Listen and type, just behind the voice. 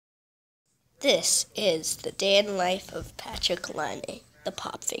This is the day in life of Patrick Laine, the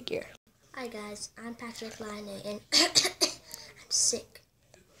pop figure. Hi guys, I'm Patrick Laine and I'm sick.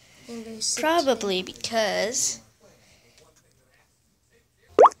 I'm very sick Probably because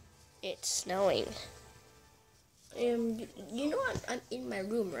it's snowing. You know I'm in my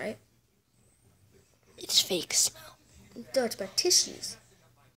room, right? It's fake snow. No, it's my tissues.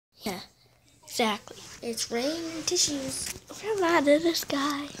 Yeah, exactly. It's rain and tissues. We're mad at this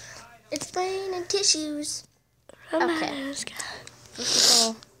guy. It's rain and tissues. We're mad Okay. at this guy. First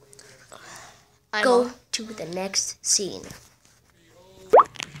of all, go to the next scene.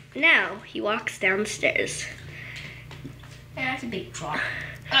 Now he walks downstairs. That's a big drop.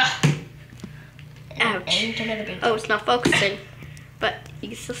 Ouch. Another big Oh, it's not focusing, but you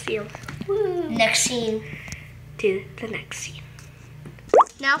can still see him. Woo. Next scene. To the next scene.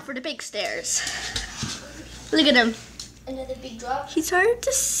 Now for the big stairs. Look at him. Another big drop. He's hard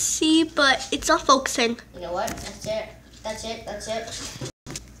to see, but it's not focusing. You know what? That's it. That's it. That's it.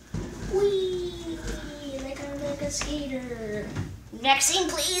 Whee! Like a skater. Next scene,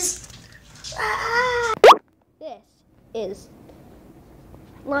 please. Ah! This is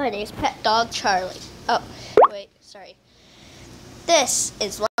Laine's pet dog, Charlie. Oh, wait, sorry. This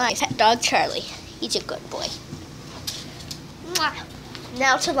is Laine's pet dog, Charlie. He's a good boy. Mwah.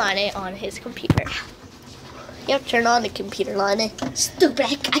 Now to Laine on his computer. You have to turn on the computer, Laine.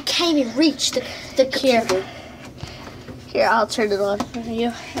 Stupid! I can't even reach the computer. Here, I'll turn it on for you.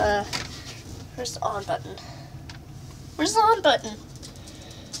 Where's the on button? Where's the on button?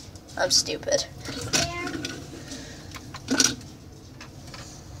 I'm stupid.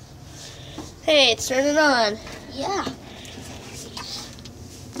 Hey, it's turning on. Yeah.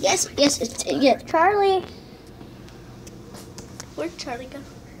 Yes. It's Charlie. Where'd Charlie go?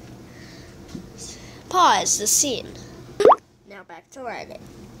 Pause the scene. Now back to Laine.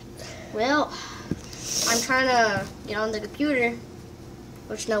 Well, I'm trying to get on the computer,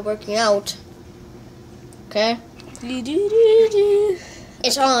 which is not working out. Okay.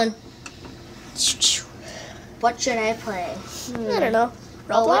 It's on. What should I play? I don't know.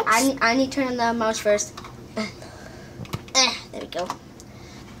 Oh, Roblox? wait, I need to turn on the mouse first. There we go.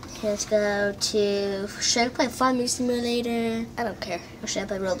 Okay, let's go to. Should I play Farming Simulator? I don't care. Or should I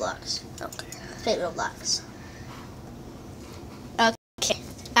play Roblox? I don't care. Play Roblox. Okay.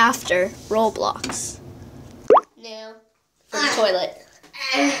 After Roblox. Now. For the toilet.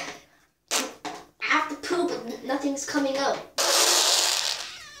 I have to poop, but nothing's coming out.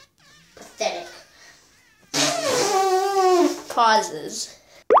 Pathetic. Pauses.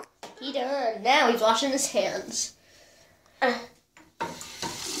 He done. Now he's washing his hands.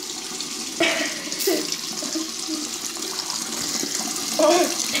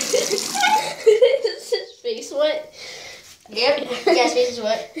 Is his face wet? Yep. Yes, this is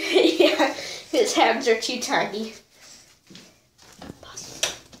what. Yeah, his hands are too tiny.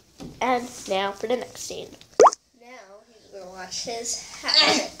 And now for the next scene. Now he's gonna wash his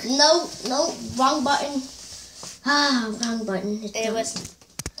hands. No, wrong button. Wrong button. It was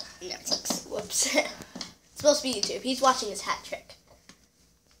Netflix. Whoops. It's supposed to be YouTube. He's watching his hat trick.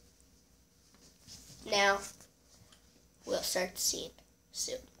 Now we'll start the scene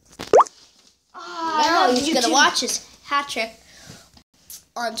soon. Now he's gonna watch his hat trick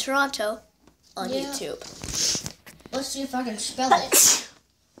on Toronto on YouTube. Let's see if I can spell it.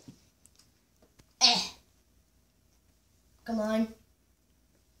 Come on.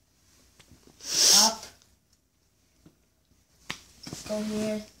 Up. Go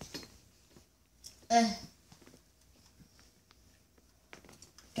here.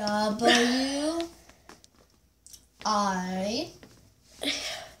 W I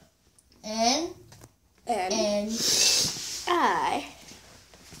N N I.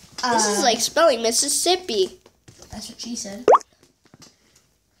 This is like spelling Mississippi. That's what she said.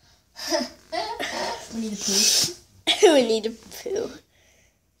 We need to poo. We need to poo.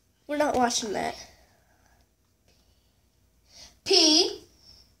 We're not watching that. P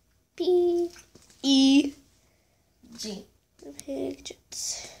E G.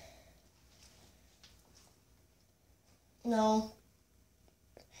 Pigeons. No.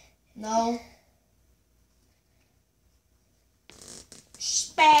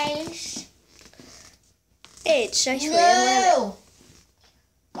 Space. Hey, it's nice. No.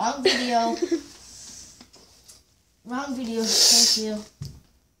 Wrong video. Wrong video. Thank you.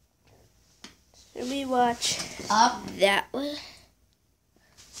 Let me watch Up. that one.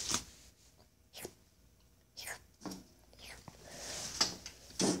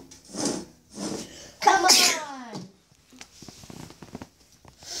 Come on.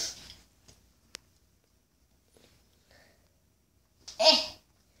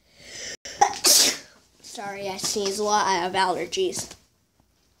 Sorry, I sneeze a lot. I have allergies.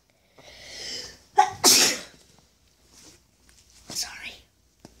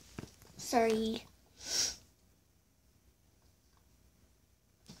 Sorry.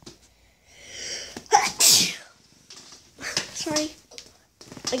 Sorry.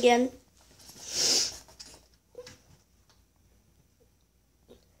 Again.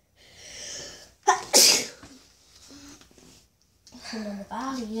 Turn on the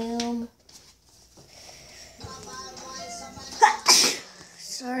volume.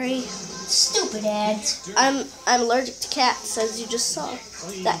 Sorry. Stupid ads. I'm allergic to cats, as you just saw.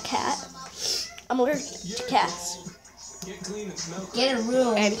 That cat. I'm allergic to cats. Get a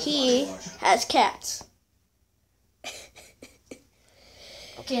room. And he has cats.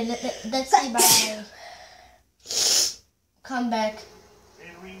 Okay, let's say bye. Come back.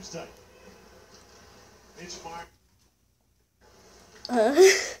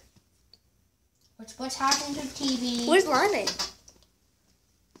 What's happening to TV? Where's Laine?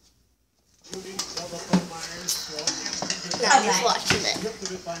 Now he's watching it.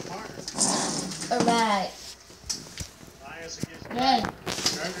 Alright. Good.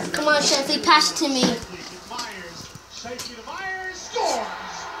 Come on, Sheffy, pass it to me.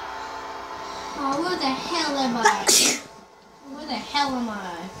 Oh, where the hell am I? Where the hell am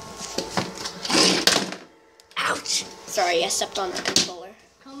I? Ouch! Sorry, I stepped on the controller.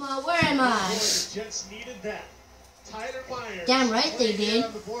 Come on, where am I? Damn right they did.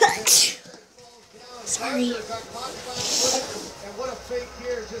 Sorry. And what a fake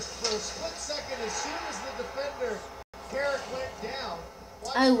here, just for a split second, as soon as the defender, Carrick, went down.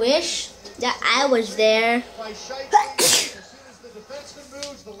 I wish that I was there.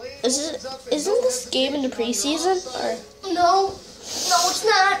 Isn't this game in the preseason? Or? No, it's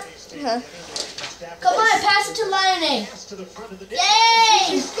not. Huh. Come on, pass it to Laine.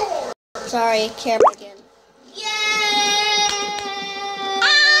 Yay! Sorry, camera again. Yay!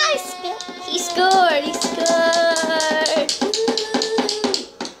 He scored! He scored!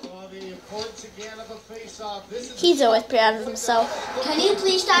 He's always proud of himself. Can you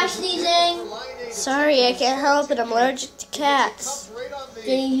please stop sneezing? Sorry, I can't help it. I'm allergic to cats.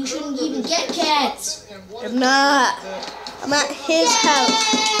 Then you shouldn't even get cats. I'm not. I'm at his house.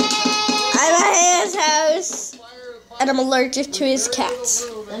 I'm at his house. And I'm allergic to his cats.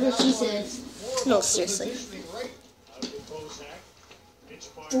 That's what she says. No, seriously.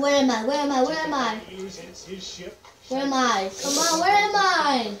 Where am I? Where am I? Where am I? Where am I? Come on, where am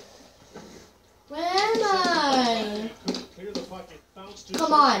I? Where am I?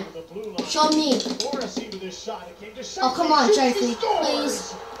 Come on. Show me. Oh, come on, Sheffy,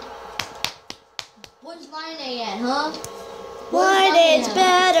 please. Where's Laine at, huh? Laine's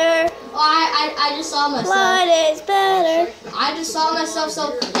better. Oh, I just saw myself. Laine's better. I just saw myself,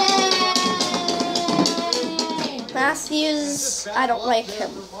 so yay! Matthews, I don't like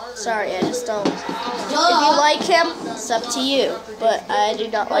him. Sorry, I just don't. If you like him, it's up to you. But I do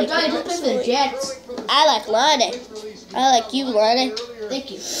not like him. The Jets. I like Laine. I like you, Laine.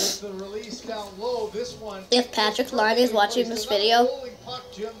 Thank you. If Patrick Laine is watching this video,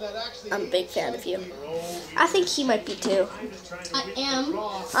 I'm a big fan of you. I think he might be too. I am.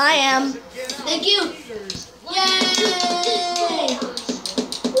 I am. Thank you. Yay!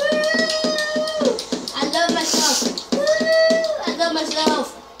 Woo! I love myself. Woo! I love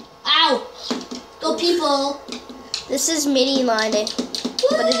myself. Ow! Go people. This is mini Laine,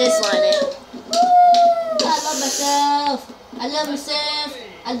 but it is Laine. I love myself. I love myself.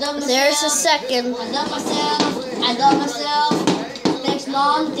 I love myself. There's a second. I love myself. I love myself. Thanks,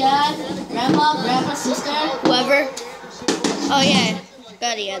 Mom, Dad, Grandma, sister. Whoever. Oh yeah,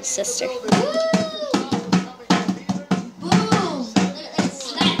 Betty had a sister. Boom!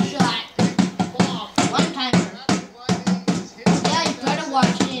 Snapshot. One timer. Yeah, you better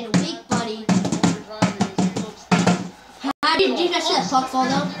watch it in a week, buddy. How did you just see that puck fall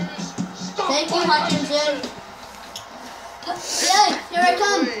down? Thank you, Hutchinson. Yeah, here I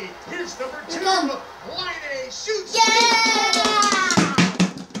come. Here I come.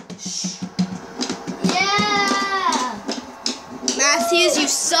 Yeah! Matthews, you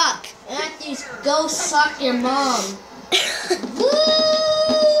suck. Matthews, go suck your mom.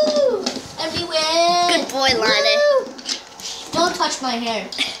 Woo! Everywhere. Good boy, Laine. Woo! Don't touch my hair.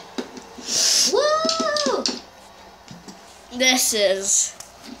 Woo! This is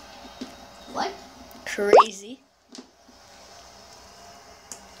What? crazy.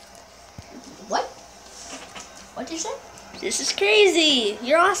 What? What did you say? This is crazy.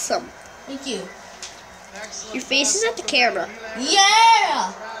 You're awesome. Thank you. Your face is at the camera.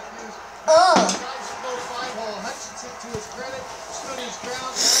 Yeah!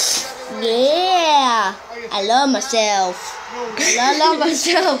 Yeah. I love myself. I love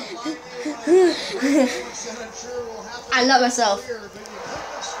myself. I love myself.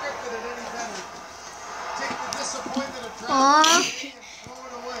 Aww.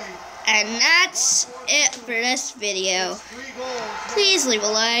 And that's it for this video. Please leave a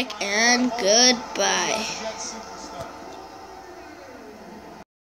like and goodbye.